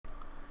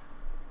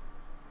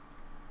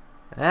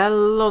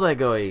Hello there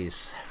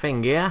guys,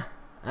 Feng here,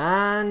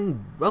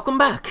 and welcome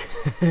back.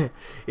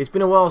 It's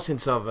been a while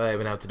since I've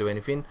been able to do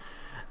anything,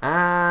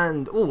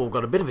 and oh, I've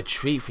got a bit of a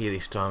treat for you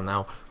this time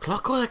now.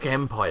 Clockwork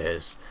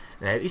Empires.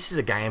 Now this is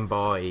a game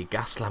by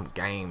Gaslamp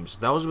Games.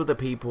 Those were the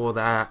people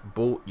that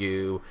bought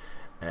you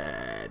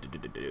my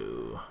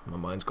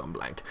mind's gone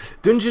blank.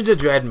 Dungeons of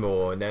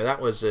Dredmor. Now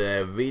that was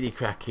a really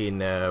cracking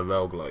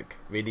roguelike,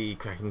 really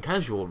cracking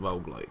casual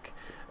roguelike,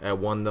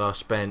 one that I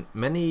spent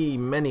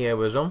many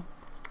hours on,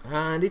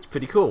 and it's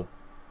pretty cool.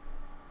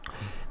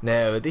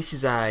 Now this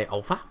is a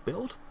alpha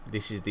build.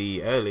 This is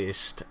the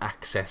earliest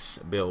access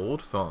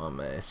build from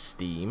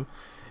Steam.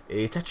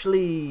 It's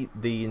actually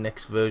the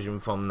next version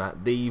from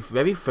that. The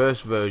very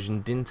first version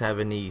didn't have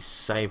any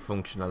save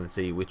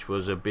functionality, which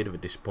was a bit of a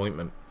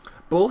disappointment.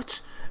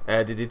 But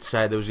they did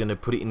say they was going to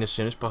put it in as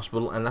soon as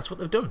possible, and that's what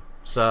they've done.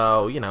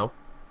 So, you know,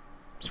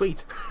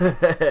 sweet.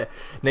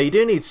 Now, you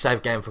do need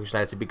save game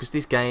functionality because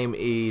this game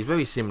is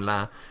very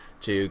similar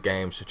to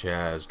games such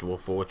as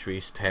Dwarf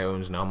Fortress,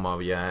 Towns,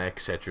 Gnomaria,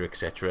 etc.,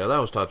 etc.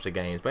 Those types of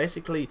games,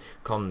 basically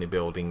colony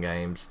building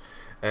games.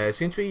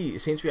 Seems to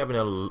be having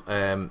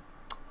a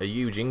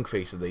huge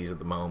increase of these at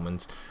the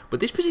moment. But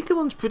this particular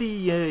one's pretty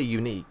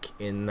unique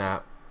in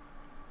that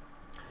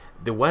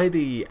the way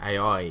the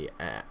AI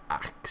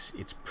acts,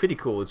 it's pretty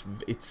cool.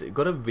 It's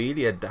got a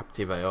really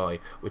adaptive AI,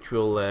 which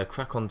we'll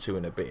crack onto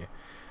in a bit.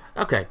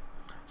 Okay,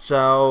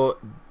 so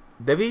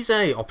there is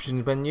a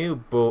options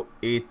menu, but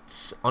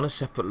it's on a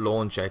separate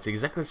launcher. It's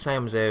exactly the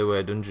same as how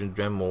Dungeons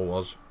of Dredmor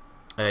was.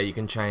 You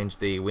can change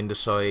the window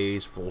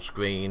size, full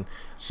screen,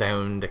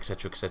 sound,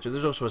 etc., etc.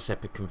 There's also a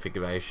separate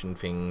configuration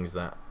things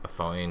that are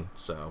fine.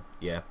 So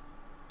yeah,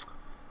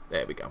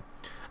 there we go.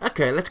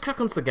 Okay, let's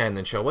crack onto the game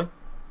then, shall we?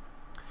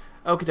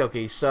 Okie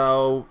dokie,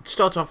 so to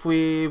start off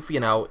with, you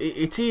know,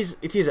 it is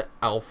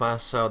alpha,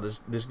 so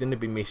there's going to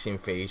be missing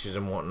features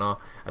and whatnot.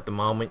 At the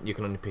moment, you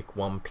can only pick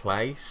one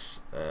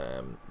place.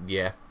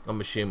 Yeah,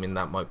 I'm assuming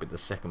that might be the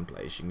second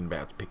place. You can be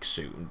able to pick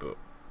soon, but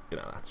you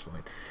know, that's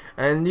fine.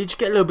 And you just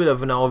get a little bit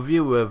of an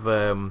overview of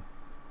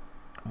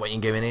what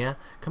you're doing here.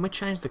 Can we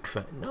change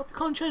the no, we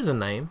can't change the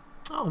name.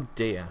 Oh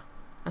dear,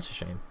 that's a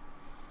shame.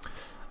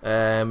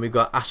 We've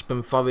got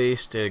Aspen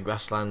Forest,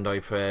 Grassland, High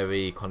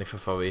Prairie, Conifer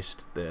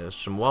Forest. There's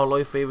some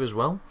wildlife here as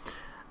well.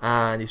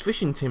 And it's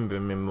fishing, timber,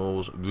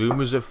 minerals,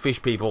 rumours of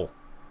fish people.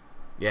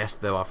 Yes,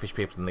 there are fish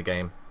people in the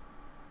game.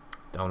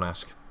 Don't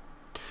ask.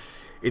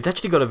 It's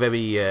actually got a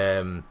very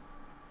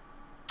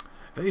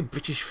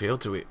British feel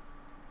to it.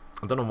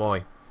 I don't know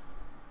why.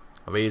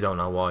 I really don't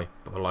know why,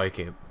 but I like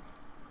it.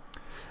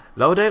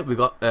 Loadout, we've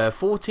got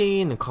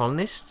 14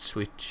 colonists,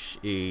 which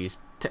is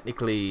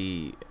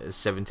technically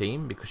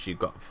 17 because you've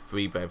got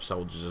 3 brave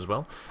soldiers as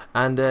well,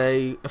 and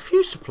a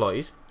few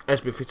supplies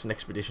as befits an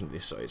expedition of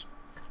this size.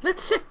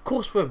 Let's set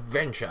course for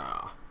adventure.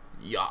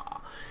 Yeah.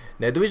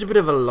 Now there is a bit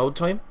of a load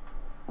time.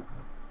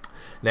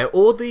 Now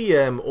all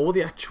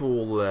the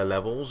actual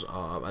levels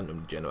are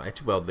randomly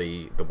generated. Well,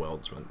 the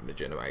world's randomly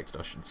generated,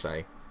 I should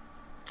say.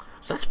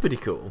 So that's pretty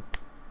cool.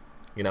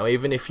 You know,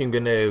 even if you're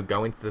going to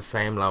go into the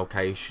same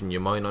location, you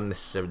might not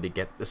necessarily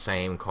get the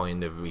same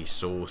kind of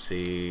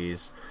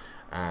resources,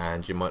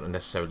 and you might not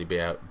necessarily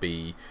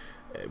be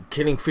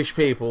killing fish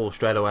people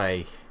straight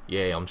away.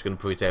 Yeah, I'm just going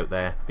to put it out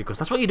there, because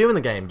that's what you do in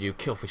the game. You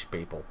kill fish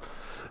people.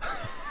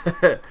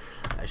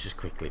 Let's just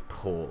quickly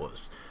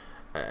pause.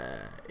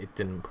 It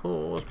didn't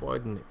pause. Why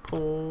didn't it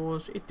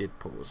pause? It did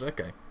pause.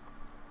 Okay.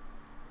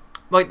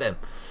 Right then.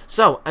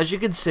 So, as you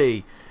can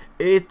see,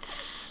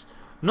 it's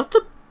not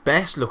the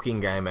best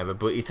looking game ever,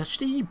 but it's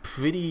actually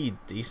pretty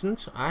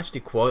decent. I actually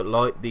quite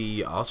like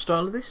the art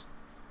style of this.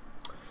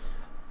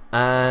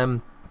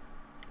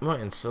 Right,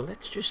 and so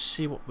let's just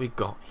see what we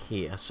got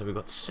here. So we've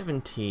got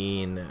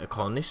 17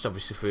 colonists,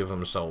 obviously 3 of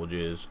them are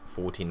soldiers,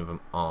 14 of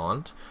them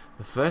aren't.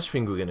 The first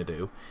thing we're going to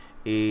do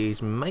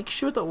is make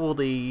sure that all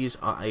these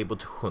are able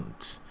to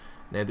hunt.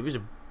 Now there is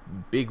a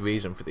big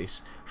reason for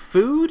this.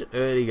 Food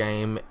early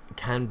game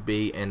can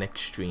be an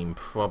extreme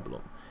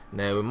problem.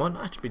 Now it might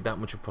not actually be that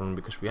much of a problem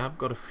because we have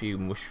got a few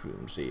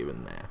mushrooms here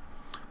and there.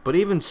 But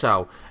even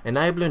so,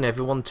 enabling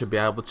everyone to be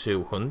able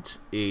to hunt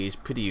is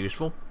pretty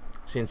useful,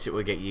 since it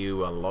will get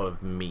you a lot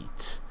of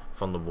meat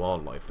from the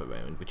wildlife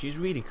around, which is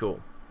really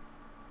cool.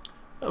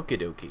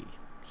 Okie dokie.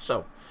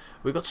 So,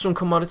 we've got some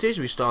commodities.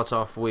 We start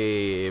off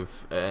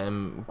with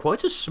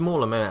quite a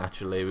small amount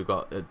actually. We've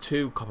got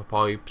 2 copper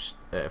pipes,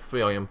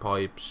 3 iron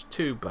pipes,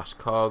 2 brass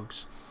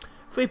cogs,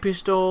 3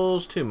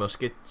 pistols, 2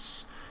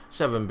 muskets,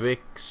 7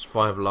 bricks,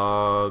 5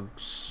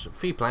 logs,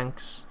 3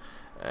 planks,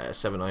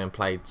 7 iron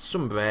plates,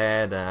 some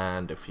bread,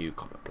 and a few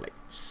copper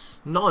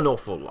plates. Not an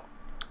awful lot,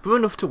 but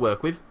enough to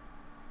work with.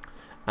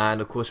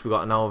 And of course we've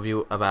got an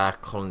overview of our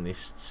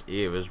colonists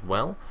here as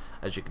well.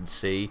 As you can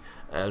see,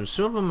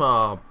 some of them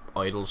are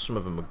idle, some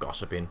of them are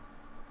gossiping.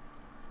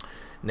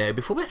 Now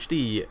before we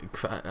actually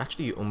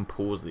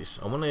unpause this,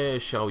 I want to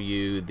show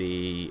you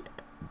the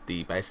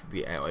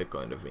basically AI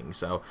kind of thing.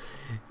 So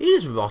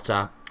here's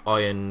Rotter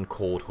Iron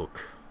Cord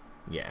Hook.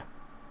 Yeah,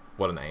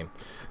 what a name.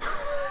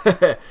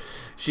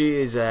 She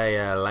is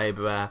a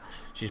labourer.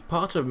 She's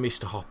part of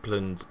Mr.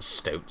 Hopland's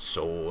stout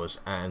saws,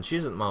 and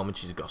she's at the moment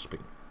she's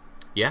gossiping.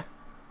 Yeah?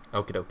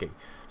 Okie dokie.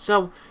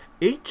 So,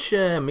 each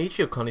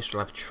your colonist will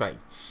have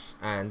traits,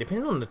 and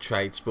depending on the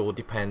traits will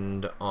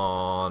depend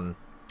on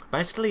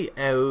basically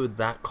how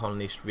that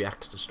colonist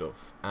reacts to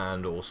stuff,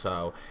 and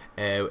also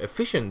how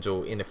efficient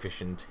or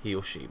inefficient he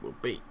or she will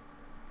be.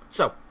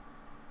 So,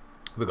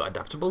 we've got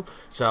adaptable.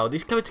 So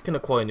this character can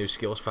acquire new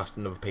skills faster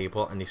than other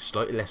people, and is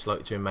slightly less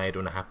likely to be made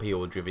unhappy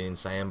or driven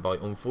insane by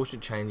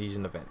unfortunate changes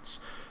in events.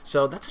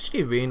 So that's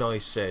actually a really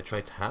nice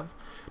trait to have.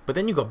 But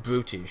then you've got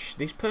brutish.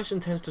 This person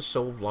tends to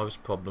solve life's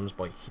problems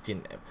by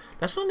hitting them.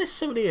 That's not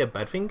necessarily a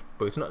bad thing,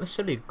 but it's not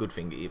necessarily a good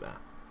thing either.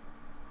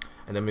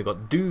 And then we've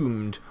got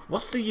doomed.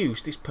 What's the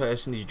use? This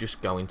person is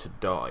just going to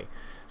die.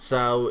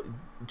 So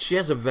she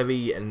has a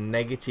very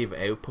negative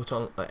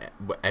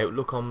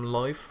outlook on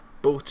life,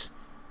 but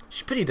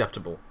she's pretty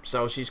adaptable,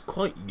 so she's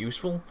quite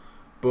useful.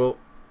 But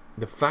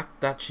the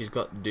fact that she's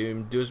got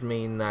doom does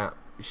mean that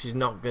she's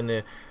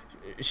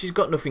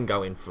got nothing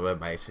going for her,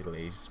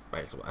 basically. Is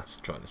basically what that's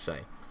trying to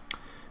say.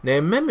 Now,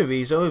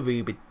 memories are a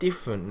wee bit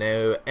different.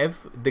 Now,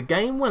 the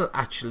game will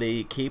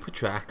actually keep a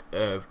track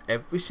of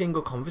every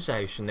single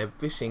conversation,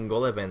 every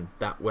single event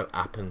that will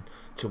happen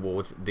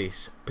towards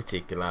this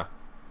particular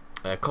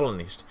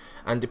colonist.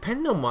 And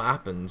depending on what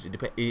happens, it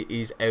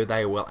is how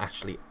they will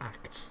actually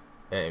act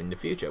in the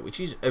future, which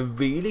is a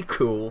really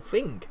cool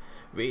thing.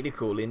 Really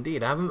cool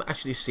indeed. I haven't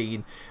actually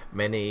seen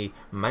many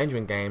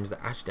management games that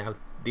actually have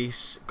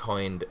this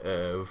kind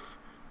of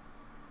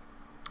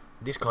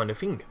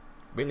thing.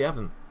 Really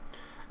haven't.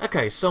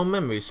 Okay, so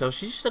memories. So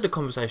she's just had a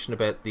conversation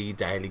about the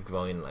daily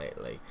grind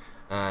lately,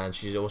 and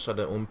she's also had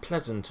an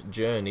unpleasant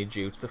journey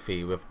due to the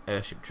fear of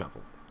airship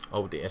travel.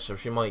 Oh dear, so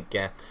she might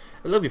get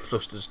a little bit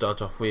flustered to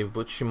start off with,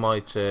 but she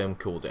might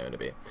cool down a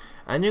bit.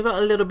 And you've got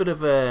a little bit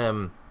of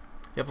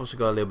you've also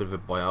got a little bit of a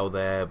bio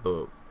there,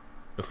 but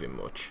nothing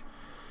much.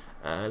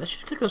 Let's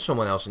just click on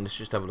someone else and let's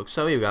just have a look.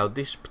 So here we go.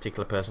 This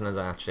particular person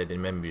hasn't actually had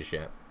any memories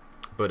yet,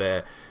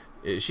 but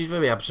she's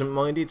very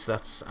absent-minded, so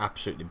that's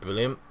absolutely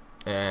brilliant.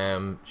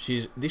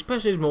 This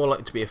person is more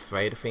likely to be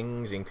afraid of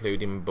things,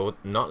 including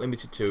but not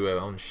limited to her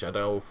own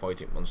shadow,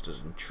 fighting monsters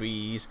and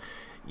trees.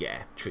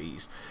 Yeah,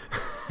 trees.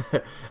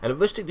 And a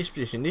rustic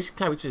disposition. This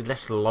character is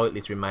less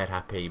likely to be made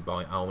happy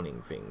by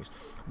owning things.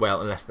 Well,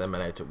 unless they're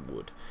made out of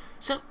wood.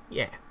 So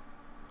yeah,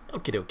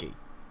 okie dokie.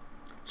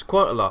 It's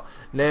quite a lot.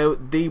 Now,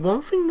 the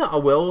one thing that I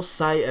will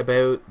say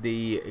about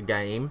the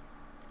game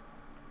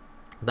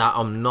that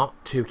I'm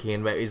not too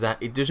keen about is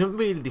that it doesn't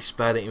really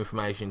display the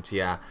information to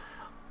you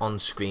on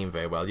screen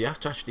very well. You have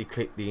to actually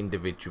click the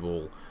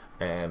individual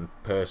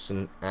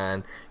person,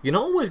 and you're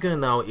not always going to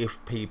know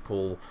if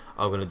people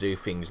are going to do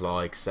things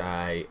like,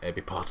 say,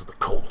 be part of the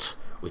cult,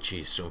 which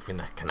is something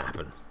that can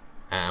happen,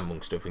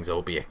 amongst other things,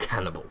 or be a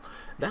cannibal.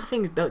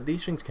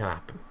 These things can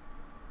happen.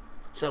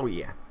 So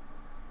yeah.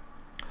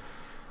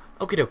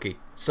 Okie dokie.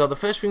 So the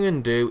first thing we're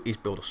going to do is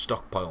build a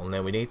stockpile.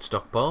 Now we need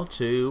stockpile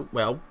to,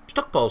 well,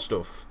 stockpile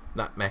stuff.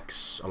 That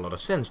makes a lot of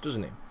sense,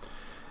 doesn't it?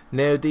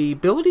 Now the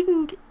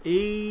building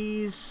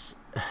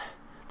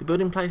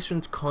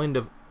placement's kind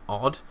of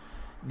odd.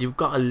 You've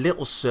got a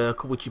little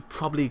circle which you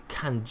probably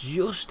can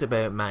just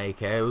about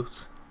make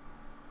out.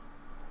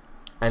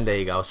 And there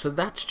you go. So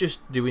that's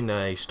just doing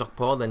a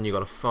stockpile. Then you've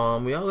got a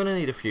farm. We are going to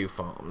need a few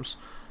farms.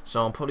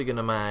 So I'm probably going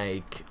to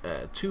make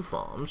 2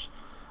 farms.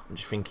 I'm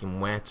just thinking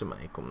where to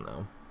make them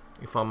now.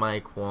 If I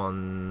make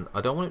one,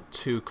 I don't want it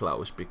too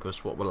close,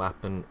 because what will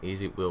happen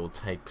is it will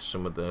take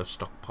some of the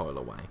stockpile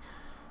away.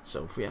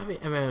 So if we have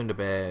it around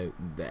about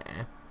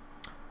there,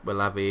 we'll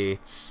have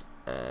it,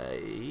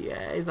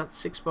 yeah, is that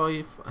 6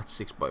 by, that's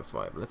 6 by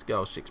 5, let's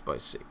go 6 by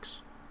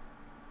 6.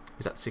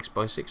 Is that 6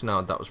 by 6?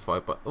 No, that was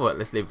 5 by, alright,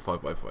 let's leave it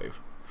 5 by 5,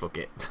 fuck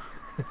it.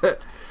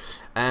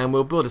 And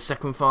we'll build a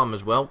second farm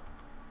as well.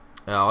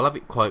 I'll have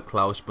it quite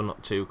close, but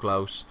not too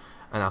close,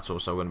 and that's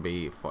also going to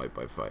be 5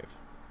 by 5.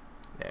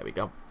 There we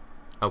go.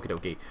 Okie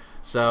dokie.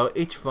 So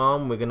each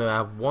farm we're going to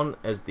have one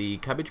as the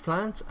cabbage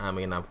plant, and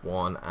we're going to have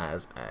one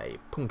as a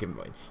pumpkin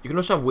vine. You can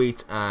also have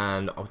wheat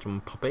and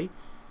optimum poppy.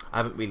 I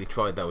haven't really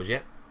tried those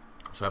yet,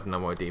 so I have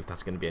no idea if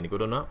that's going to be any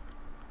good or not.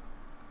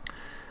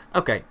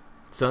 Okay,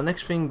 so the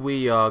next thing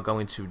we are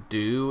going to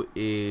do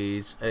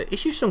is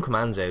issue some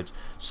commands out.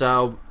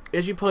 So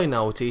as you probably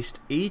noticed,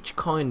 each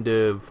kind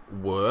of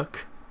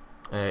work,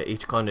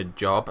 each kind of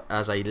job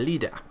as a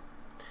leader,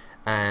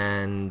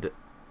 and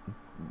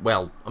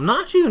well, I'm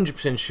not actually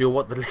 100% sure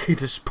what the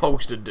leader's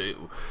supposed to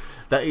do.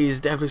 That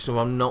is definitely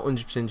something I'm not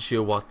 100%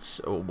 sure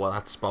what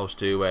that's supposed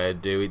to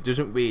do. It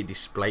doesn't really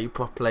display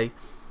properly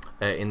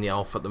in the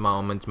alpha at the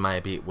moment.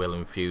 Maybe it will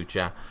in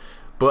future.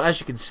 But as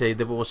you can see,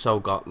 they've also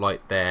got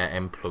like their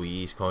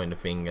employees kind of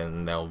thing,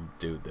 and they'll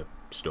do the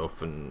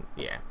stuff, and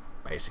yeah,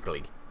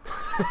 basically.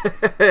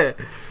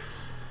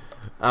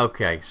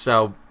 Okay,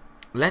 so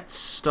let's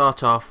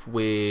start off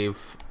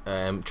with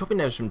chopping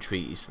down some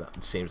trees.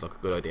 That seems like a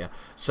good idea.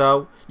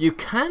 So you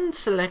can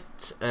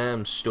select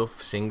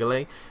stuff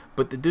singly,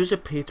 but there does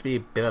appear to be a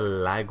bit of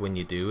lag when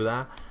you do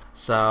that.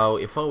 So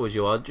if I was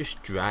you, I'd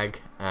just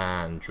drag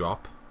and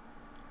drop.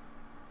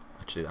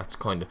 Actually, that's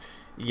kind of...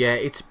 Yeah,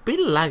 it's a bit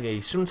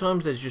laggy.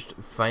 Sometimes there's just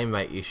frame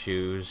rate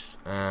issues,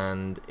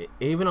 and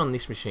even on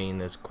this machine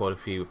there's quite a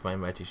few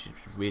frame rate issues.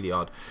 It's really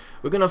odd.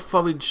 We're going to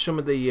forage some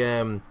of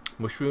the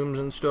mushrooms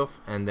and stuff,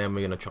 and then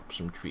we're going to chop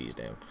some trees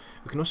down.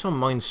 We can also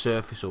mine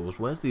surface ores.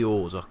 Where's the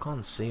ores? I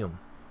can't see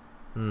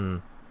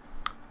them.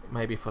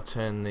 Maybe if I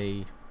turn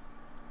the...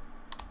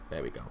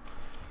 There we go.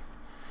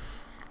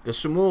 There's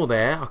some ore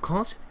there. I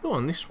can't see the ore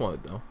on this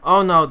side though.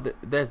 Oh no,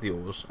 there's the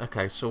ores.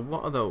 Okay, so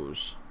what are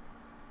those?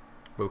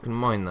 Well, we can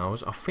mine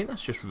those. I think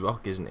that's just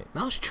rock, isn't it?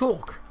 No, it's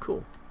chalk.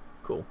 Cool.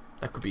 Cool.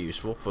 That could be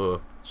useful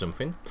for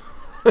something.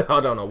 I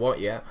don't know what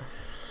yet.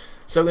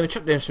 So we're going to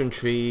chop down some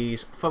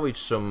trees, forage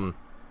some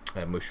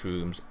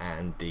mushrooms,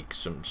 and dig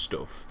some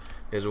stuff.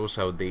 There's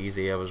also these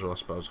here as well. I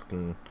suppose I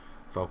can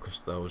focus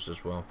those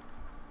as well.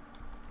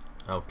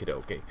 Okie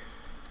dokie.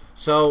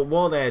 So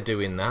while they're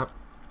doing that,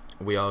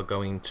 we are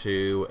going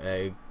to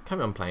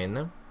carry on playing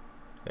now.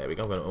 There we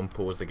go. I'm going to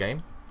unpause the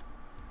game.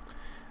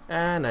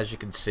 And as you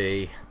can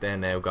see, they're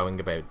now going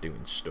about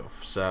doing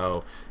stuff.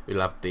 So we'll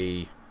have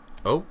the...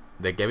 Oh,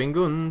 they're getting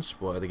guns.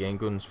 What are they getting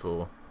guns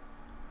for?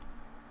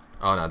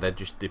 Oh no, they're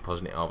just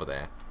depositing it over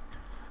there.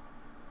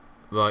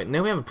 Right,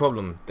 now we have a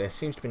problem. There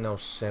seems to be no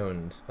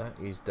sound. That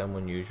is damn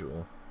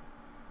unusual.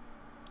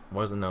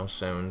 Why is there no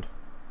sound?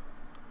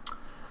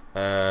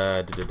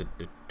 It's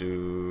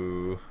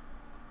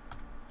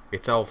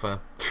alpha.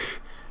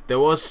 There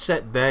was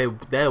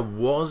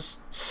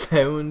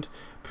sound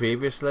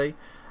previously.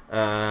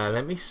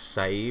 Let me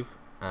save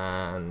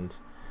and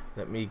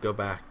let me go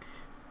back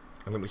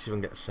and let me see if I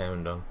can get the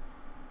sound on.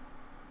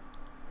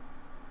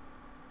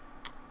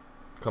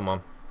 Come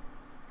on,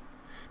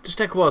 just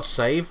take a while to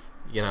save.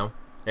 You know,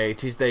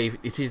 it is the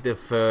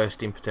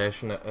first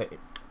interpretation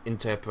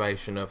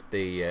of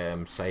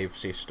the save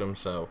system,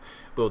 so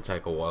it will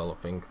take a while, I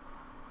think.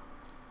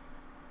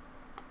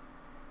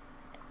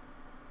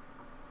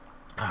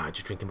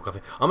 Just drinking my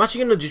coffee. I'm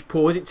actually gonna just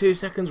pause it 2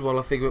 seconds while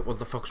I figure out what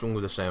the fuck's wrong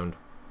with the sound.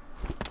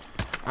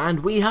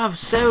 And we have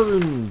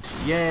sound!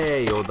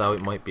 Yay! Although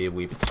it might be a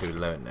wee bit too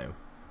loud now.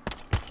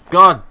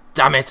 God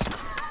damn it!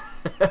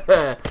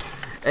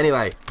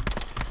 Anyway,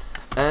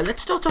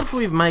 let's start off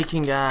with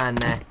making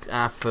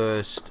our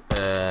first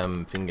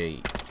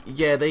thingy.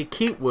 Yeah, they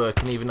keep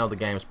working even though the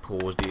game's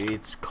paused.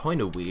 It's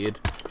kind of weird,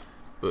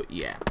 but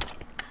yeah.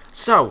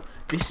 So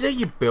this is how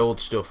you build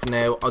stuff.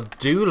 Now I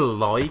do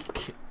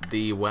like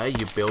the way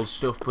you build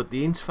stuff, but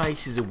the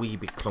interface is a wee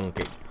bit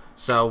clunky.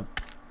 So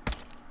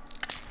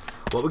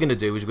what we're going to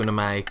do is we're going to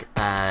make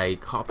a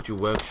carpentry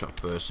workshop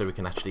first, so we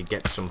can actually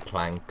get some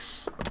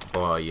planks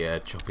by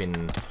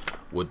chopping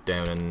wood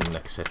down and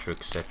etc,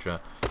 etc.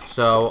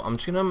 So I'm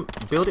just going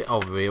to build it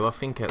over here, I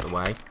think, out of the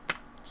way.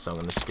 So I'm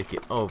going to stick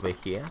it over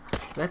here.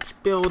 Let's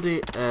build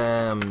it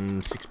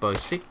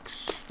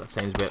 6x6. That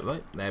sounds about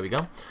right. There we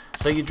go.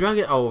 So you drag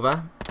it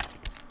over,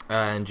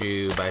 and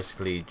you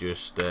basically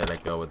just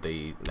let go of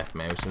the left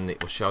mouse, and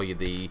it will show you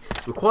the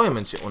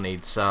requirements it will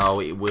need. So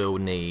it will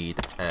need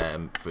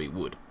 3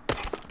 wood.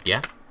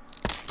 Yeah,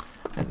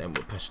 and then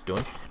we'll press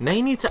done. Now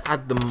you need to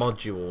add the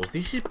modules.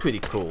 This is pretty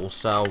cool.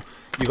 So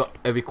you got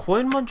a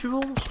required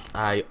modules,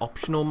 a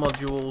optional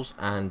modules,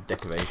 and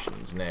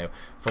decorations. Now,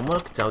 from what I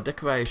can tell,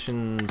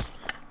 decorations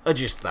are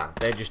just that.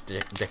 They're just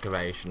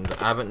decorations.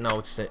 I haven't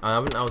noticed it. I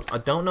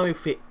don't know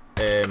if it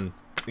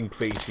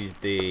increases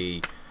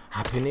the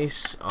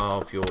happiness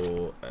of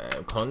your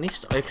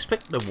colonist. I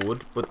expect they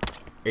would, but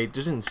it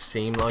doesn't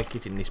seem like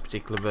it in this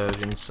particular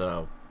version.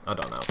 So I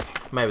don't know.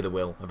 Maybe they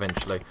will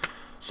eventually.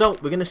 So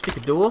we're going to stick a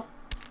door,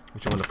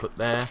 which I'm going to put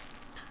there.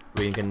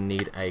 We're going to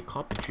need a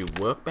carpentry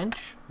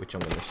workbench, which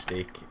I'm going to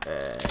stick,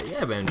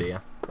 yeah, around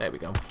here. There we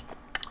go.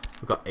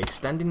 We've got a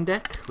standing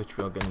deck, which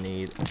we're going to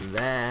need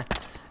there.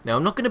 Now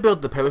I'm not going to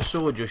build the power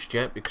saw just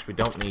yet because we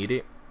don't need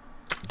it,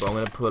 but I'm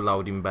going to put a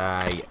loading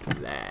bay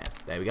there.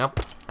 There we go.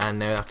 And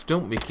now that's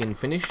done, we can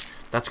finish.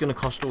 That's going to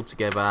cost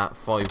altogether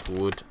 5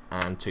 wood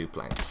and 2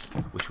 planks,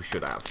 which we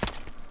should have.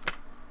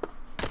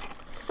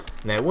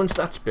 Now once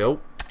that's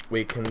built,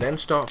 we can then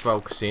start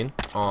focusing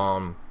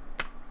on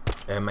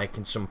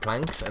making some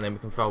planks, and then we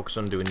can focus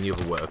on doing the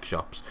other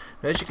workshops.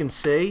 Now, as you can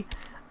see,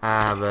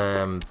 I've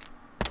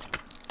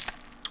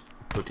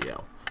bloody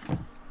hell,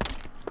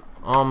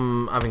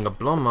 I'm having a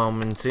blonde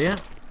moment here.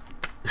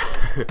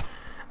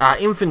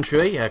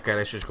 Infantry, okay,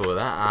 let's just call it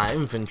that.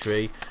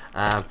 Infantry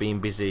have been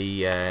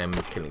busy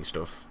killing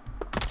stuff.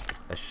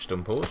 Let's just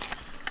unpause.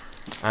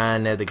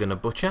 And now they're gonna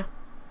butcher,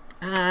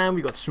 and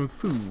we got some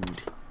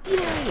food.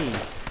 Yay!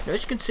 Now,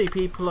 as you can see,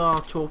 people are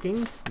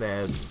talking.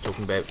 They're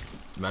talking about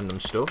random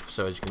stuff.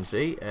 So as you can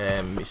see,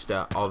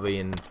 Mr.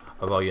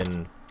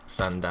 Orion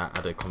Sander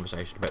had a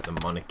conversation about the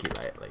monarchy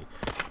lately.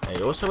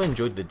 He also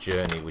enjoyed the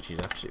journey, which is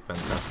absolutely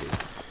fantastic.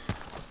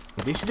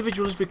 This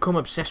individual has become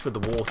obsessed with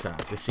the water,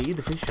 the sea,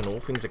 the fish, and all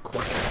things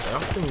aquatic. They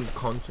often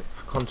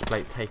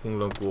contemplate taking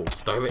long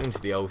walks directly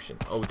into the ocean.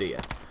 Oh dear.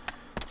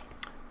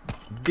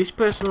 This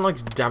person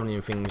likes dabbling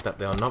in things that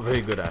they are not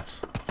very good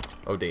at.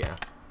 Oh dear.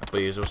 but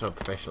there's also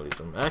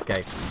professionalism.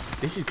 Okay,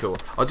 this is cool.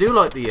 I do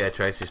like the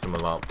trade system a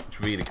lot. It's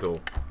really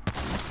cool.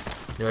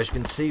 Now, as you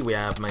can see, we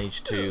have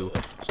managed to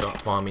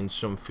start farming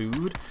some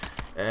food.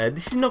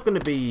 This is not going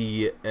to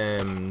be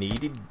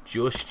needed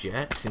just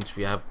yet, since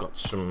we have got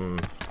some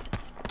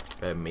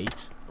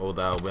meat,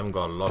 although we haven't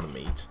got a lot of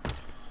meat.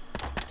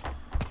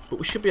 But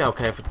we should be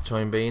okay for the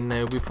time being.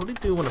 Now, we probably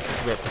do want to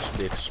think about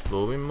possibly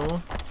exploring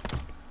more.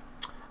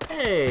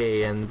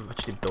 Hey, and we've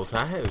actually built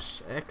our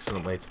house.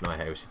 Excellent. Well, it's not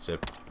a house, it's a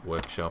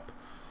workshop.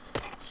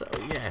 So,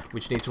 yeah, we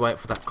just need to wait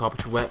for that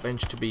carpentry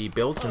workbench to be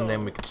built, and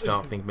then we can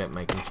start thinking about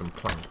making some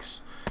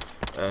planks.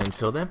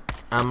 Until then,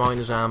 our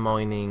miners are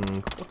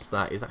mining... What's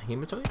that? Is that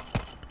hematite?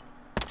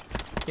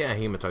 Yeah,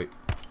 hematite.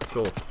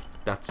 Cool.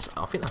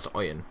 I think that's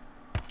iron.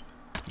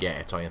 Yeah,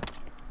 it's iron.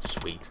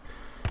 Sweet.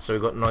 So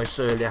we've got nice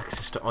early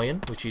access to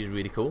iron, which is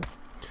really cool.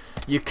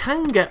 You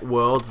can get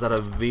worlds that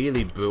are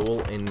really brutal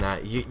in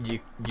that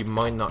you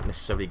might not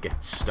necessarily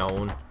get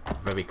stone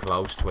very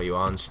close to where you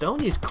are, and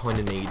stone is kind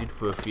of needed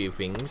for a few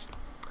things,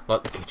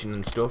 like the kitchen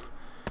and stuff.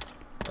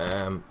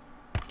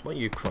 What are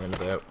you crying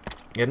about?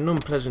 He had an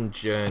unpleasant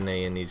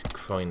journey and he's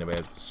crying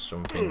about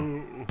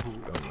something.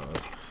 God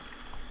knows.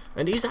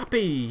 And he's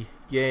happy!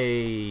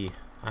 Yay!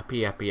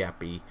 Happy, happy,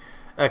 happy.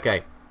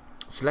 Okay,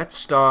 so let's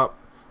start.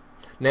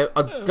 Now,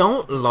 I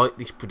don't like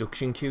this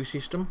production queue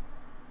system.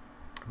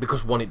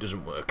 Because one, it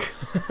doesn't work.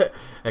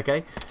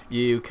 Okay,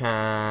 you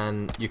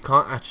can't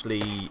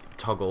actually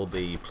toggle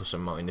the plus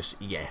and minus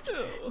yet.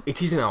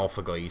 It is an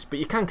alpha, guys, but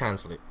you can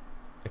cancel it.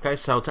 Okay,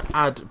 so to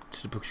add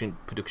to the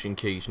production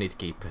queue, you just need to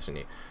keep pressing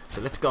it. So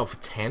let's go for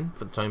 10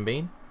 for the time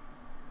being.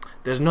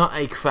 There's not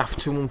a craft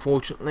 2,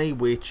 unfortunately,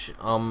 which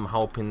I'm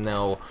hoping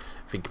they'll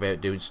think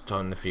about doing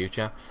sometime in the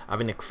future.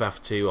 Having a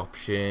craft 2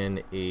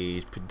 option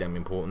is pretty damn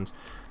important.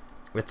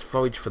 Let's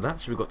forage for that.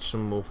 So we've got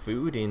some more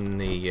food in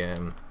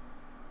the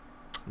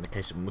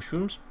case of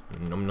mushrooms.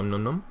 Num num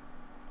num num.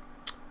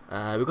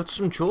 We've got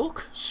some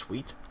chalk.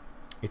 Sweet.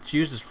 It's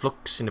used as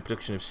flux in the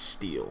production of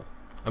steel.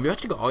 And we've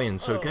actually got iron,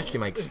 so we can actually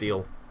make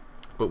steel.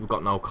 But we've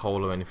got no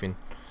coal or anything.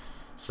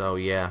 So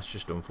yeah, it's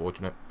just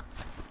unfortunate.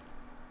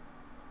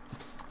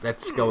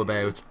 Let's go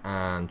about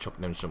and chop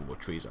down some more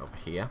trees over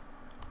here.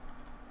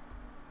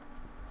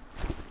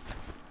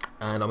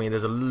 And I mean,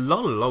 there's a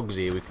lot of logs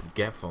here we could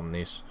get from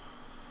this.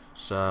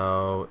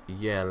 So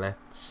yeah,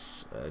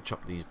 let's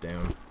chop these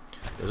down.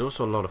 There's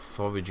also a lot of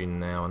foraging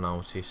now, I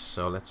notice,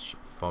 so let's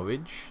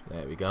forage.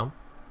 There we go.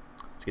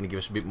 It's going to give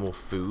us a bit more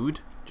food,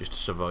 just to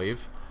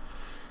survive.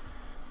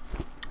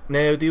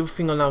 Now, the other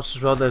thing I noticed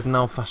as well, there's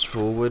no fast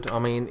forward. I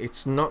mean,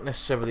 it's not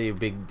necessarily a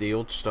big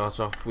deal to start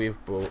off with,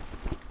 but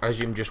as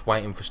you're just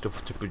waiting for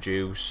stuff to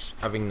produce,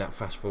 having that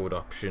fast forward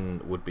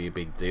option would be a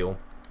big deal.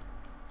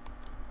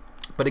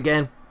 But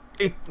again,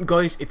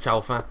 guys, it's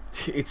alpha.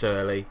 It's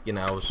early, you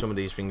know, some of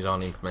these things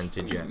aren't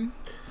implemented yet.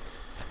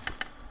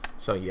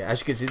 So yeah, as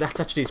you can see, that's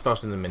actually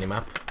supposed to be the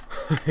minimap.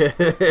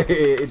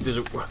 It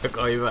doesn't work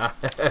either.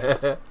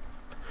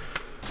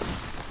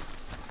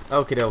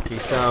 Okie dokie,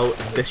 so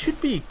they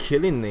should be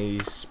killing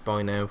these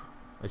by now.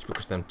 It's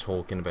because they're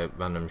talking about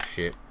random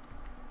shit.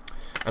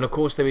 And of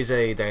course there is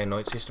a day and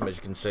night system, as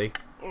you can see.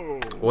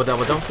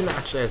 Although I don't think that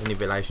actually has any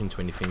relation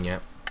to anything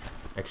yet.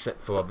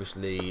 Except for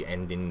obviously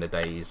ending the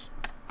days.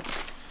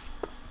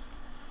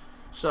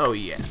 So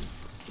yeah.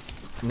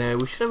 Now,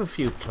 we should have a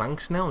few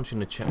planks now. I'm just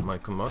going to check my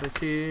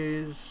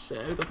commodities.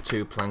 We've got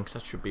 2 planks.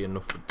 That should be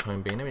enough for the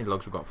time being. How many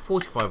logs we've got?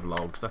 45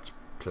 logs. That's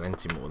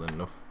plenty more than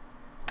enough.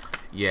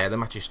 Yeah, the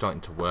match is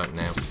starting to work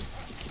now.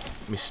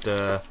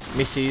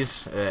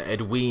 Mrs.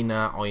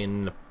 Edwina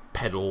Iron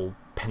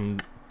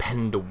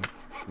Pendleworth.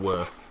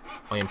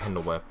 Iron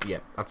Pendleworth.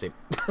 Yeah, that's it.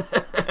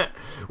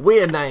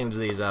 Weird names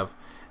these have.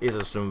 These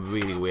are some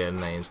really weird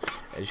names.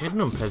 She had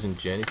an unpleasant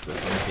journey to the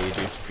frontier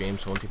due to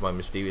dreams haunted by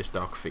mysterious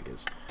dark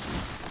figures.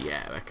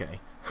 Yeah, okay.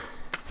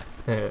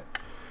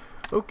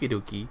 Okie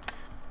dokie.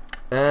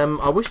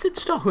 I wish they'd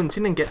start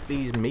hunting and get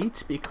these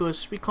meats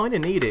because we kind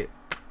of need it.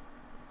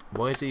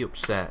 Why is he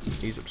upset?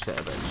 He's upset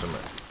about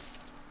something.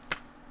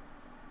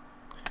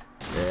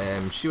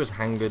 She was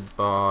angered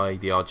by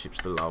the hardships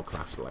of the low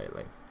class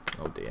lately.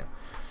 Oh dear.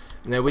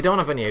 Now, we don't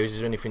have any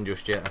houses or anything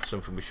just yet. That's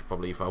something we should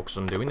probably focus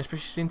on doing,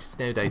 especially since it's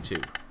now day 2.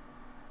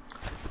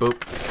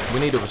 But we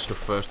need other stuff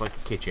first, like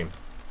the kitchen.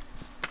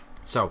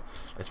 So,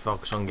 let's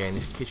focus on getting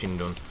this kitchen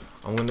done.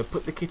 I'm going to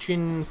put the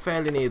kitchen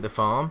fairly near the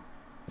farm,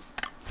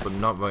 but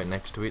not right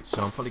next to it.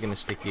 So I'm probably going to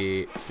stick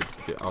it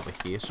over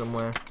here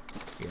somewhere.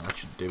 Yeah, that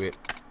should do it.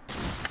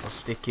 I'll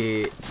stick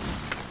it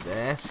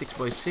there.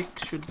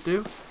 6x6 should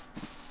do.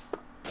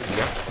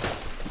 Yeah.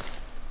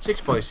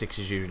 6x6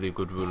 is usually a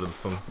good rule of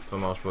thumb for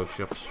most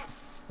workshops.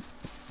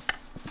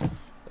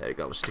 There we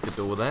go, we'll stick a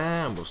door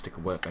there, and we'll stick a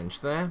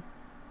workbench there.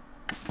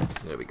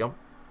 There we go.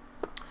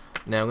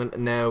 Now,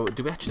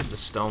 do we actually have the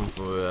stone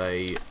for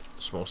a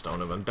small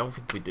stone oven? I don't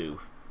think we do.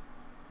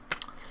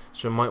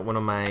 So we might want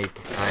to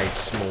make a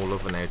small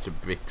oven out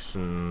of bricks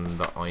and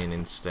the iron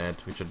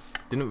instead, which I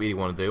didn't really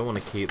want to do. I want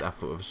to keep that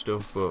for other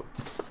stuff, but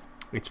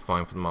it's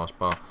fine for the most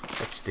part.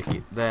 Let's stick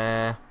it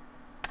there.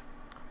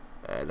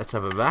 Let's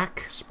have a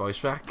rack,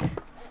 spice rack,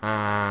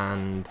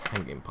 and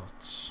hanging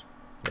pots.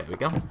 There we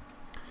go.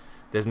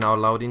 There's no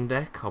loading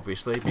deck,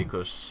 obviously,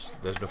 because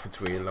there's nothing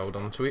to really load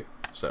onto it.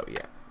 So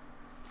yeah.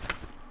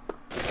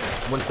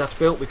 Once that's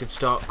built, we could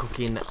start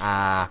cooking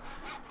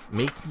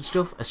meat and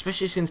stuff,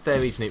 especially since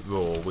they're eating it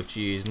raw, which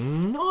is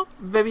not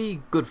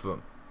very good for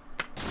them.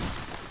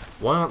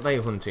 Why aren't they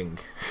hunting?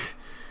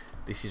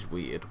 This is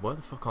weird. Why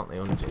the fuck aren't they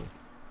hunting?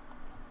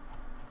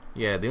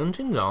 Yeah, the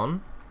hunting's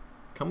on.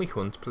 Can we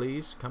hunt,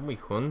 please? Can we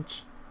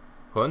hunt?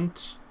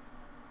 Hunt?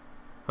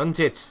 Hunt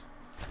it!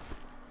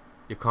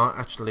 You can't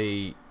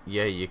actually...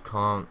 Yeah, you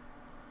can't...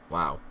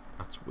 Wow,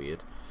 that's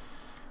weird.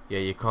 Yeah,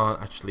 you can't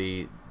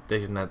actually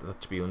designate that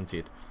to be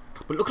hunted.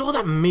 But look at all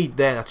that meat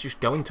there, that's just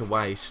going to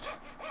waste.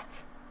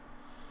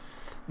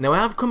 Now, I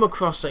have come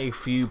across a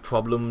few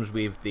problems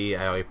with the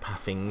AI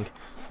pathing,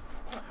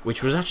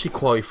 which was actually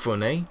quite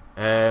funny.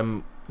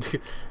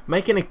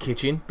 Making a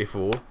kitchen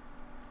before,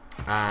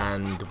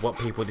 and what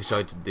people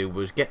decided to do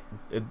was get...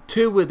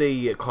 Two of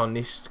the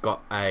colonists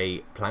got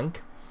a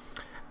plank,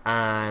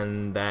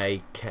 and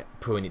they kept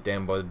putting it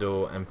down by the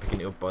door and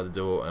picking it up by the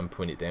door and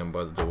putting it down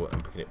by the door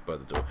and picking it up by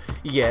the door.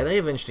 Yeah, they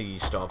eventually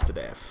starved to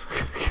death,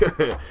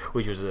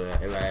 which was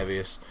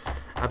hilarious,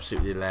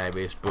 absolutely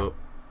hilarious, but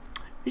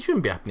it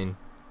shouldn't be happening.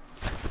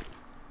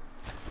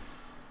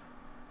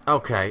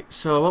 Okay,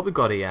 so what we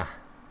got here?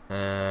 We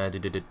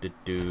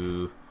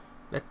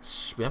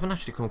haven't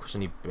actually come across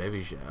any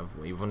berries yet, have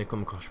we? We've only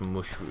come across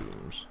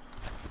mushrooms.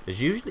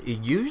 There's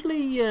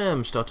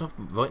usually start off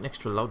right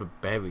next to a load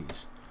of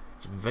berries.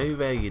 It's very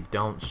rare you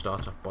don't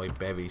start off by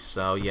berries,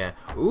 so yeah.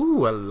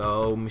 Ooh,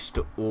 hello,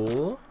 Mr.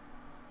 Ore.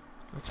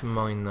 Let's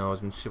mine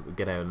those and see what we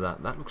get out of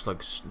that. That looks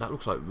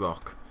like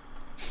rock.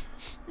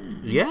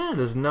 Yeah,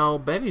 there's no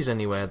berries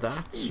anywhere.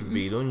 That's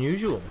really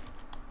unusual.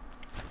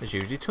 There's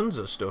usually tons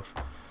of stuff.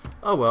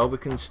 Oh well, we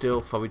can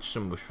still forage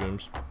some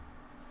mushrooms.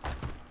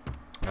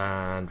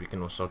 And we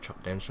can also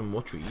chop down some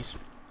more trees.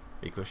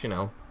 Because, you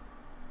know,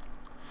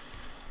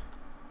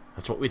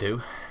 that's what we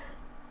do.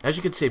 As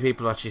you can see,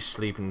 people are actually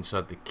sleeping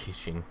inside the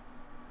kitchen.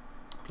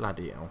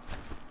 Bloody hell.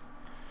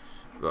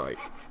 Right.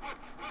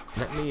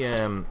 Let me,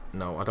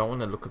 no, I don't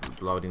want to look at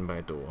the loading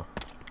bay door.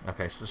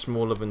 Okay, so the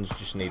small ovens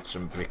just need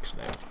some bricks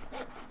now.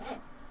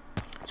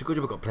 It's a good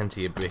job we've got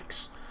plenty of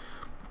bricks.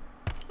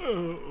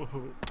 Now,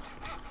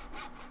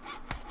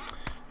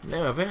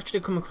 have I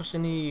actually come across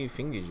any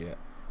fingers yet?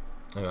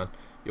 Hang on.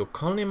 Your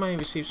colony may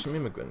receive some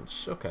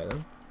immigrants. Okay,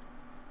 then.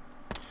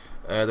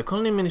 The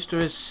colony minister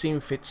has seen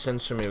fit to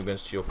send some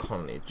immigrants to your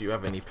colony. Do you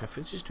have any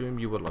preferences to whom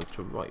you would like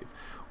to arrive?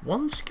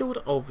 One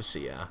skilled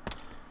overseer.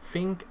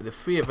 Think the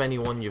 3 of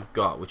anyone you've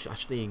got, which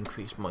actually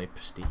increased my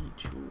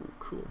prestige. Ooh,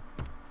 cool.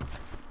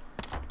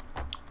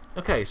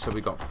 Okay, so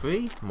we got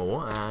 3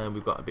 more, and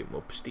we've got a bit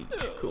more prestige.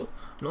 Cool.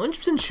 I'm not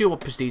 100% sure what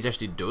prestige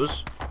actually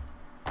does.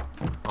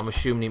 I'm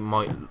assuming it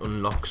might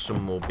unlock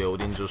some more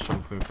buildings or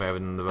something further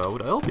than the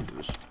road. I hope it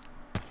does.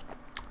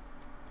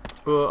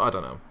 But I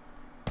don't know.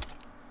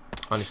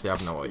 Honestly, I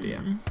have no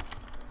idea.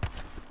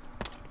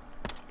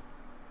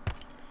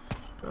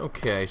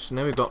 Okay, so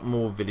now we've got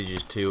more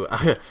villages to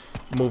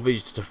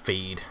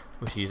feed,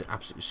 which is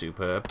absolutely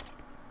superb.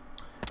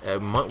 We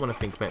might want to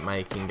think about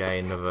making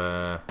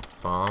another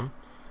farm,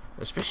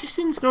 especially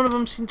since none of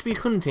them seem to be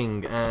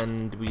hunting,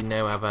 and we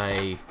now have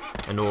an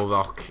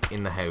Auroch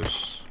in the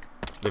house,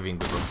 living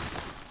with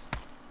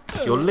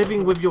them. You're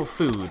living with your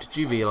food.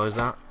 Do you realise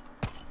that?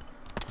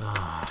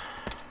 Ah,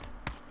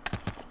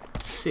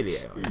 silly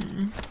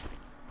AI.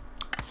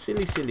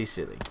 Silly, silly,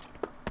 silly.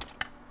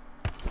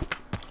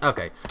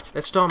 Okay,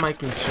 let's start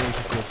making some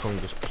pickled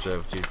fungus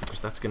preservatives because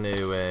that's going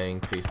to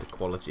increase the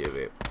quality of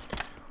it.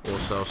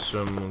 Also,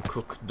 some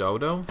cooked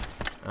dodo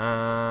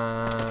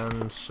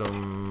and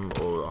some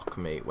Auroch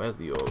meat. Where's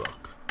the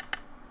Auroch?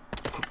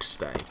 Cooked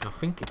steak. I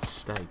think it's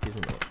steak,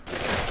 isn't it?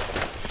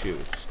 Sure,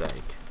 it's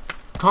steak.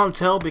 Can't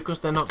tell because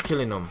they're not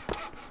killing them.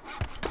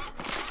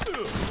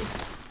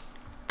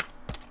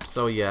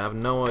 So yeah, I have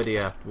no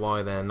idea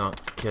why they're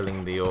not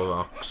killing the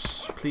Aurochs.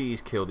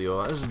 Please kill the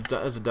Auroch.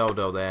 There's a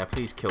dodo there.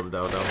 Please kill the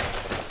dodo.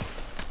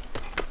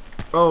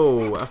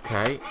 Oh,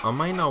 okay. I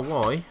may know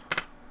why.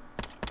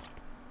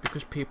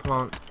 Because people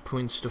aren't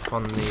putting stuff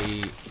on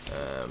the...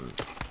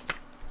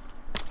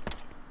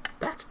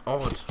 That's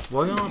odd.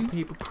 Why aren't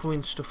people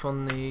putting stuff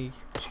on the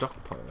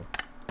stockpile?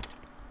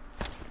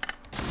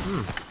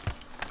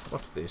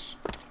 What's this?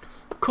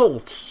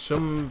 Cult.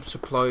 Some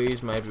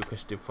supplies may be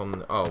requested from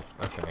the... Oh,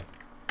 okay.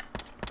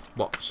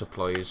 What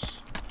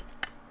supplies?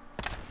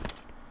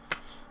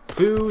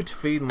 Food,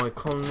 feed my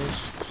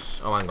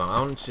colonists. Oh, hang on. I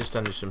want to just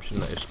an assumption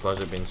that his supplies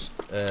have been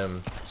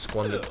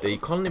squandered. The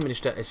colony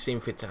minister has seen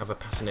fit to have a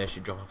passenger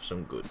ship drop off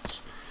some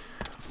goods.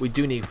 We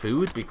do need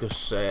food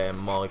because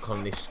my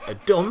colonists are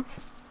done.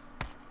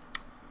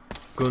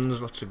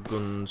 Guns, lots of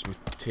guns,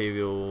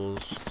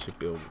 materials to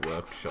build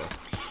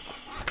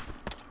workshops.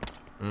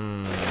 Do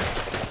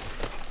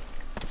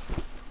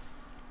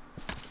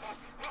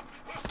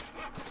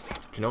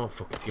you know what?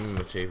 Fuck it, give me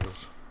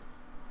materials.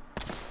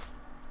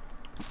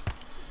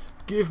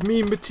 Give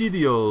me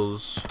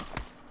materials.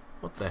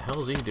 What the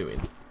hell's he doing?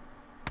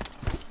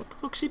 What the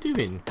fuck's he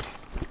doing?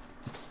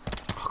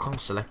 I can't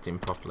select him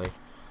properly.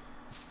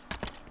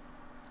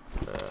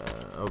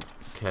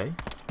 Okay.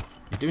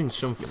 You're doing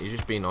something. He's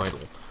just being idle.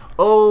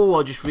 Oh,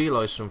 I just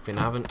realised something.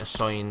 I haven't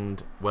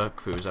assigned work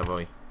crews, have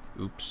I?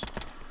 Oops.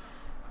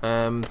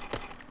 Right.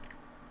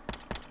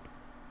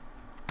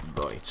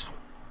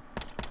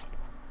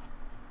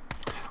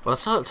 Well,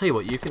 I'll tell you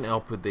what. You can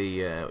help with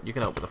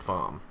the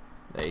farm.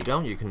 There you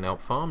go. You can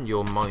help farm.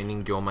 You're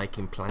mining. You're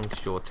making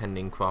planks. You're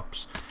tending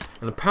crops.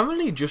 And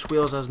apparently, Just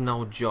Wheels has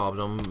no jobs.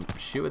 I'm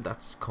sure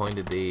that's kind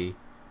of the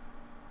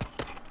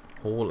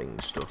hauling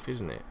stuff,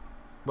 isn't it?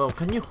 Well,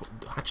 can you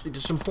actually do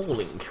some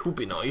hauling? Would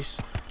be nice.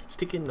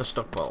 Stick it in the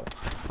stockpile.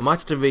 I might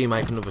have to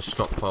remake another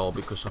stockpile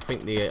because I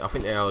think the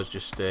hours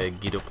just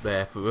get up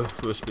there for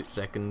a split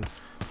second.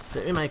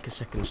 Let me make a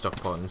second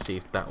stockpile and see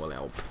if that will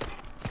help.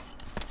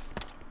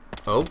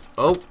 Oh!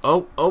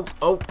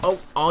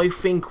 I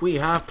think we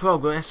have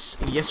progress.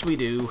 Yes, we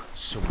do.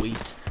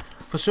 Sweet.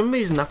 For some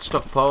reason, that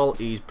stockpile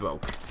is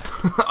broke.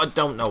 I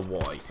don't know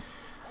why.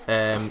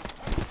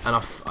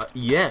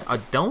 Yeah, I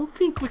don't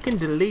think we can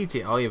delete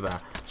it either.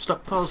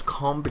 Stockpiles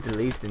can't be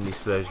deleted in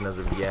this version as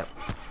of yet.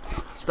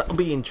 So that'll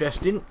be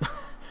interesting.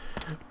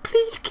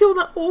 Please kill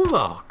that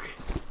Auroch.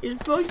 He's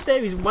right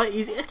there.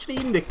 He's actually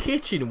in the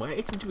kitchen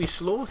waiting to be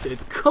slaughtered.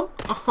 Come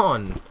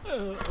on.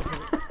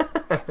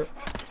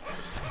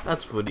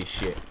 That's funny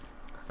shit.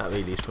 That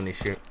really is funny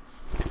shit.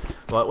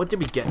 Right, what did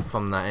we get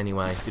from that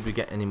anyway? Did we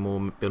get any more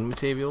building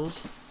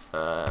materials?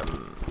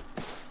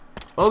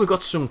 Oh, we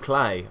got some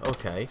clay.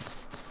 Okay.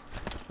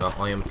 Got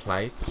iron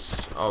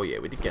plates. Oh yeah,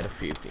 we did get a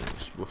few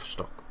things. Rough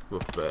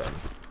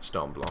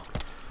stone block.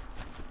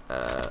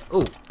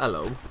 Oh,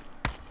 hello.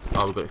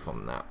 Oh, we got it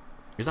from that.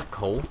 Is that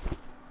coal?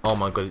 Oh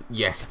my god,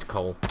 yes, it's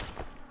coal.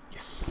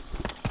 Yes.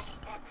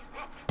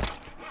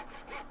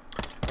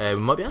 We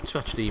might be able to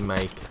actually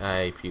make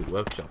a few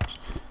workshops.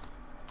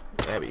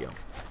 There we go.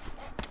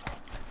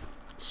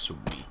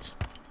 Sweet.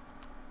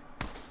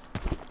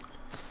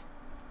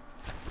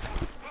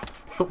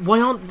 But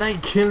why aren't they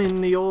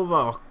killing the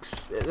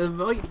Aurochs? They're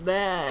right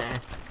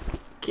there.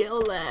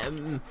 Kill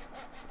them.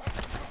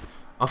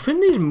 I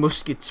think these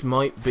muskets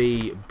might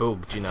be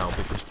bugged, you know,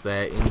 because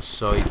they're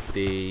inside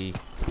the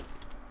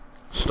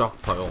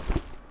stockpile.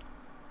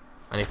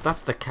 And if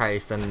that's the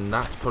case, then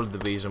that's probably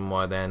the reason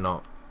why they're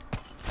not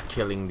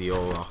killing the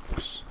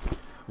Aurochs.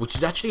 Which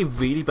is actually a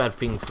really bad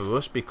thing for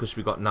us, because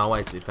we've got no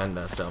way to defend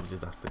ourselves if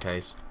that's the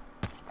case.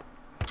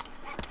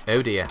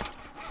 Oh dear.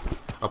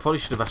 I probably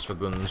should have asked for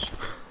guns.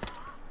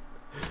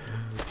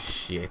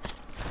 Shit.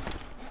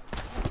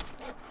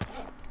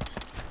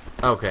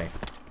 Okay.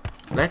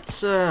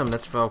 Let's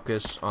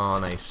focus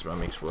on a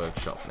ceramics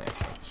workshop next.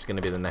 That's going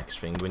to be the next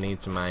thing. We need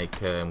to make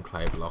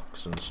clay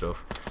blocks and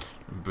stuff,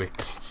 and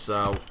bricks.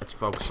 So let's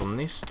focus on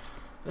this.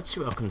 Let's see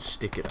where I can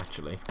stick it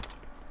actually.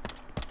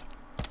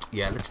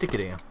 Yeah, let's stick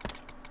it here.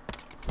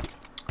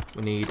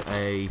 We need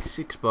a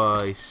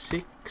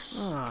 6x6.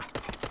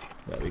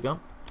 There we go.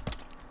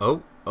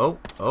 Oh.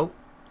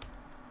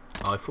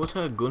 I thought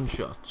I heard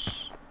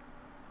gunshots.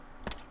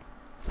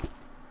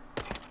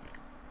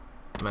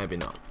 Maybe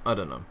not. I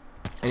don't know.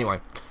 Anyway,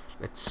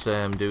 let's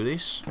do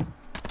this.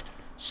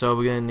 So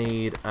we're going to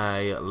need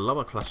a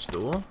lower class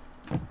door,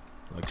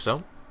 like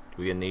so.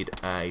 We're going to need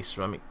a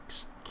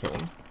ceramics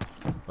kiln,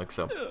 like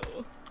so.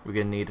 We're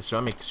going to need a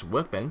ceramics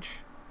workbench.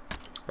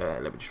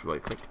 Let me just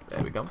right click.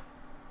 There we go.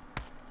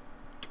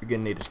 We're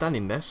going to need a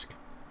standing desk.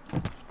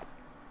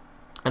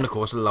 And of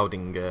course a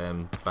loading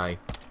bay.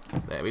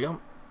 There we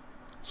go.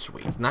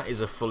 Sweet. And that is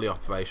a fully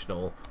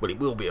operational, well, it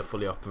will be a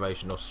fully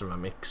operational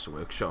ceramics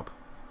workshop.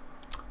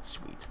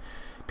 Sweet.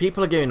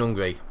 People are getting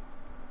hungry,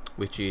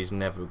 which is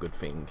never a good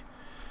thing.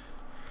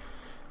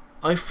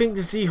 I think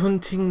the sea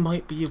hunting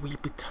might be a wee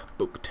bit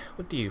booked.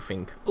 What do you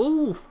think?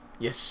 Oh,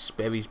 yes,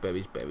 berries.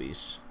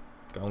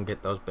 Go and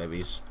get those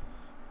berries.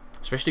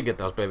 Especially get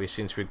those berries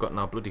since we've got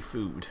no bloody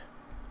food.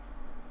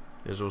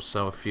 There's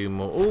also a few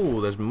more.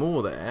 Oh, there's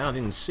more there. I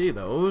didn't see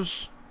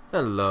those.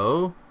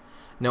 Hello.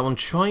 Now I'm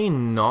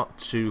trying not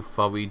to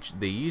forage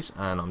these,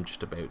 and I'm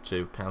just about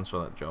to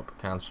cancel that job.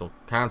 Cancel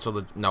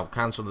the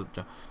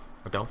job.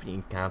 I don't think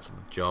you can cancel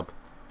the job.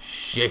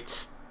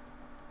 Shit.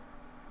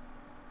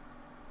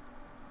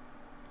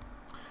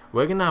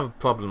 We're gonna have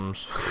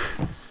problems.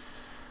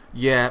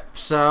 Yeah,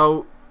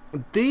 so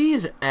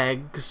these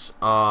eggs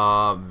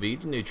are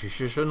really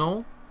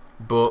nutritional,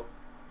 but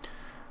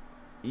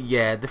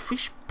yeah, the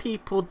fish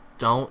people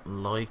don't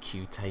like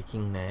you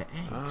taking their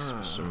eggs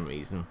for some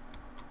reason.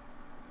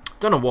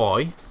 Don't know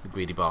why, the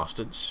greedy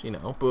bastards, you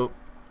know, but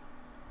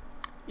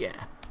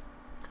yeah.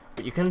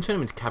 But you can turn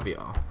them into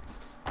caviar,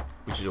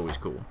 which is always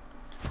cool.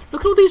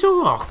 Look at all these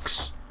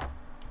Aurochs.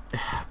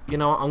 You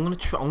know, I'm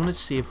gonna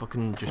see if I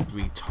can just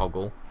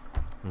re-toggle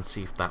and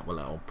see if that will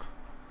help.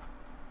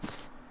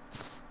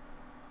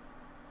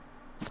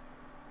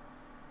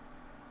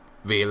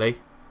 Really?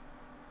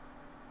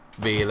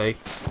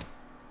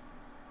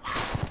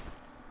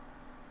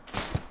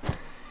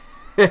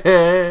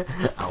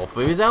 Alpha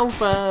is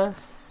alpha.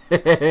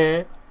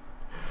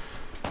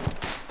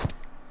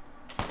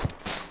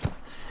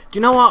 Do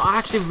you know what? I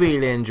actually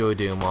really enjoy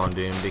doing what I'm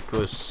doing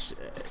because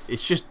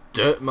it's just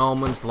dirt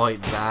moments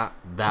like that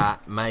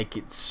that make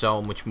it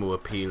so much more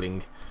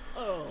appealing.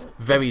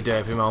 Very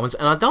dirty moments,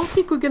 and I don't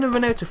think we're going to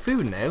run out of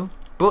food now,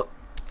 but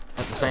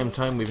at the same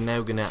time we're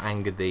now going to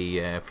anger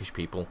the fish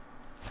people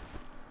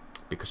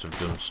because of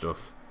dumb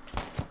stuff.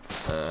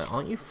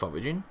 Aren't you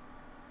foraging?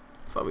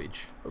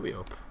 Forage, hurry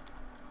up.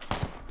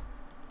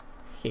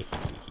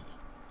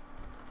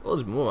 Oh,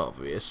 there's more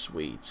over here.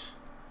 Sweet.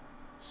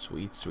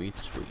 Sweet, sweet,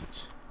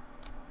 sweet.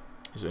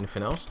 Is there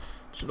anything else?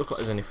 Doesn't look like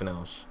there's anything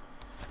else.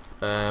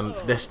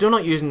 They're still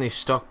not using this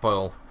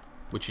stockpile,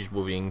 which is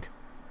worrying.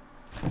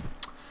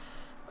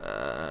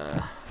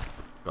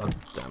 God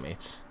damn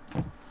it.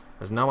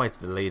 There's no way to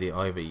delete it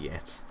either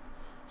yet.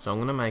 So I'm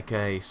going to make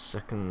a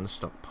second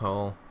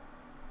stockpile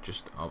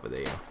just over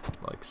there,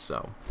 like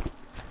so.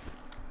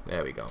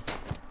 There we go.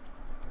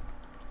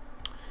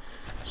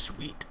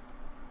 Sweet.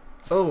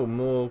 Oh,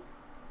 more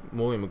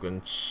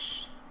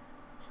immigrants.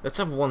 Let's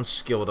have one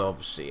skilled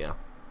overseer.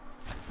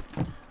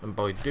 And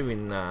by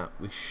doing that,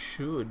 we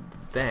should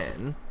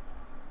then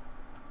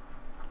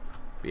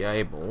be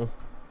able...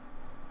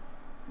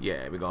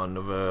 Yeah, we got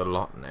another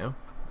lot now.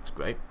 That's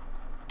great.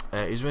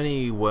 Is there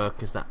any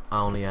workers that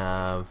only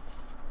have...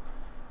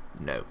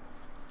 No.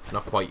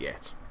 Not quite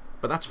yet.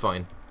 But that's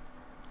fine.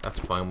 That's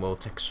fine. We'll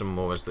take some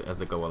more as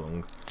they go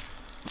along.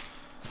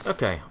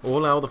 Okay.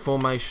 All out the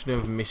formation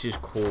of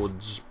Mrs.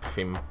 Cord's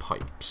prim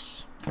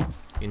pipes.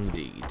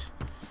 Indeed.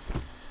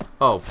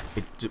 Oh,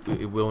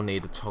 it will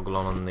need a toggle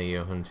on the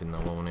hunting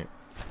though, won't it?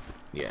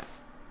 Yeah.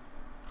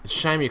 It's a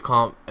shame you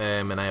can't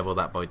enable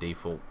that by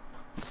default.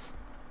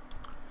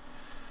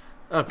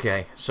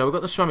 Okay, so we've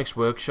got the ceramics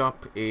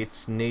workshop.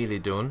 It's nearly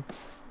done.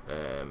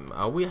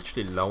 Are we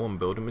actually low on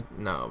building?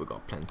 No, we've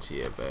got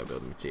plenty of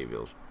building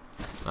materials.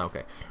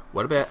 Okay.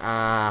 What about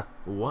our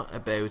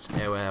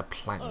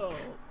plank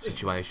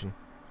situation?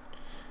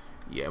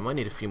 Yeah, we might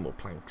need a few more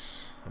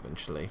planks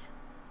eventually.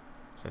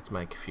 So let's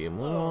make a few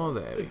more.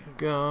 There we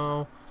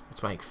go.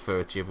 Let's make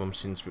 30 of them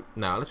since we...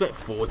 No, let's make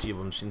 40 of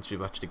them since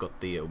we've actually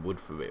got the wood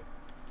for it.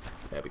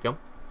 There we go.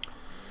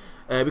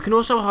 We can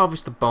also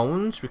harvest the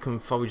bones. We can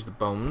forage the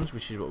bones,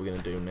 which is what we're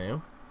going to do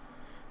now.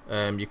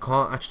 You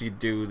can't actually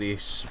do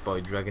this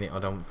by dragging it, I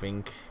don't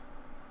think.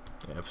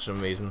 Yeah, for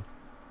some reason.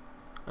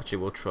 Actually,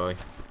 we'll try.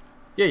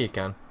 Yeah, you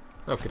can.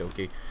 Okie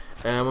dokie.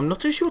 I'm not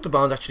too sure what the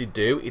bones actually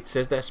do. It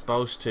says they're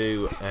supposed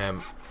to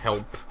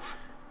help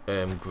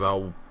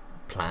grow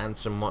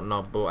plants and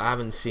whatnot, but I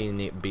haven't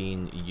seen it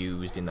being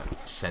used in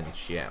that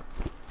sense yet.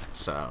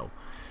 So,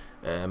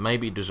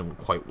 maybe it doesn't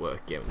quite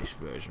work yet in this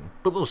version.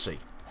 But we'll see.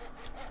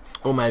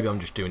 Or maybe I'm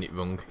just doing it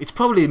wrong. It's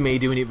probably me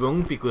doing it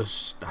wrong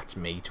because that's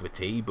me to a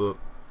T, but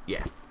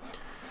yeah.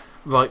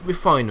 Right,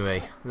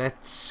 refinery.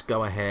 Let's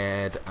go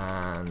ahead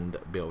and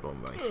build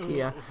one right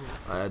here.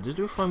 Does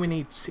the refinery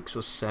need 6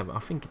 or 7? I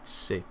think it's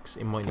 6.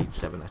 It might need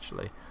 7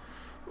 actually.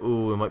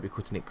 Ooh, we might be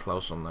cutting it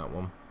close on that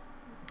one.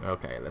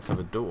 Okay, let's have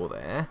a door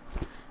there.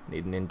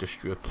 Need an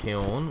industrial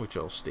kiln, which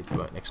I'll stick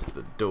right next to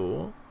the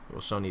door. We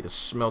also need a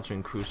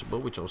smeltering crucible,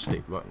 which I'll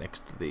stick right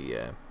next to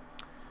the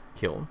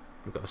kiln.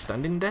 We've got a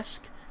standing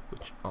desk,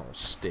 which I'll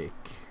stick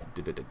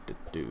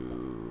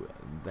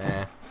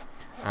there.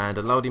 And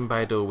a loading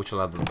bay door, which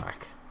I'll add them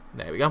back.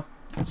 There we go.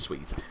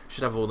 Sweet.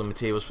 Should have all the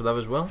materials for that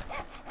as well.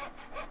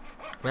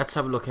 Let's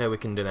have a look how we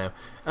can do now.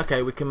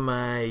 Okay, we can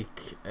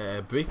make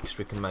bricks,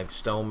 we can make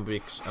stone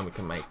bricks, and we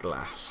can make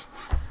glass.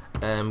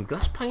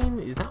 Glass pane,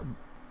 is that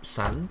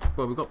sand?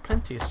 Well, we've got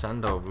plenty of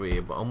sand over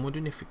here, but I'm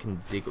wondering if we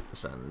can dig up the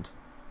sand.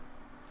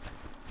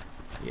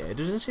 Yeah, it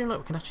doesn't seem like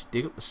we can actually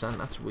dig up the sand.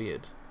 That's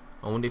weird.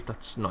 I wonder if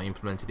that's not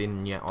implemented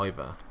in yet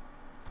either.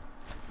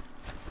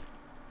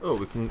 Oh,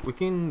 we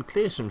can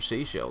clear some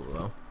seashells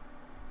though.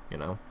 You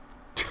know.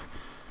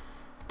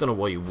 Don't know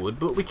why you would,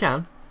 but we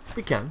can.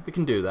 We can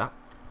do that.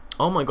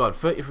 Oh my god,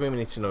 33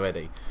 minutes in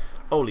already.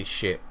 Holy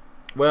shit.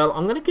 Well,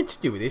 I'm going to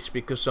continue with this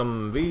because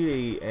I'm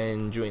really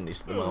enjoying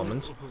this at the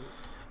moment.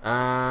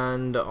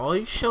 And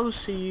I shall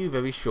see you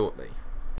very shortly.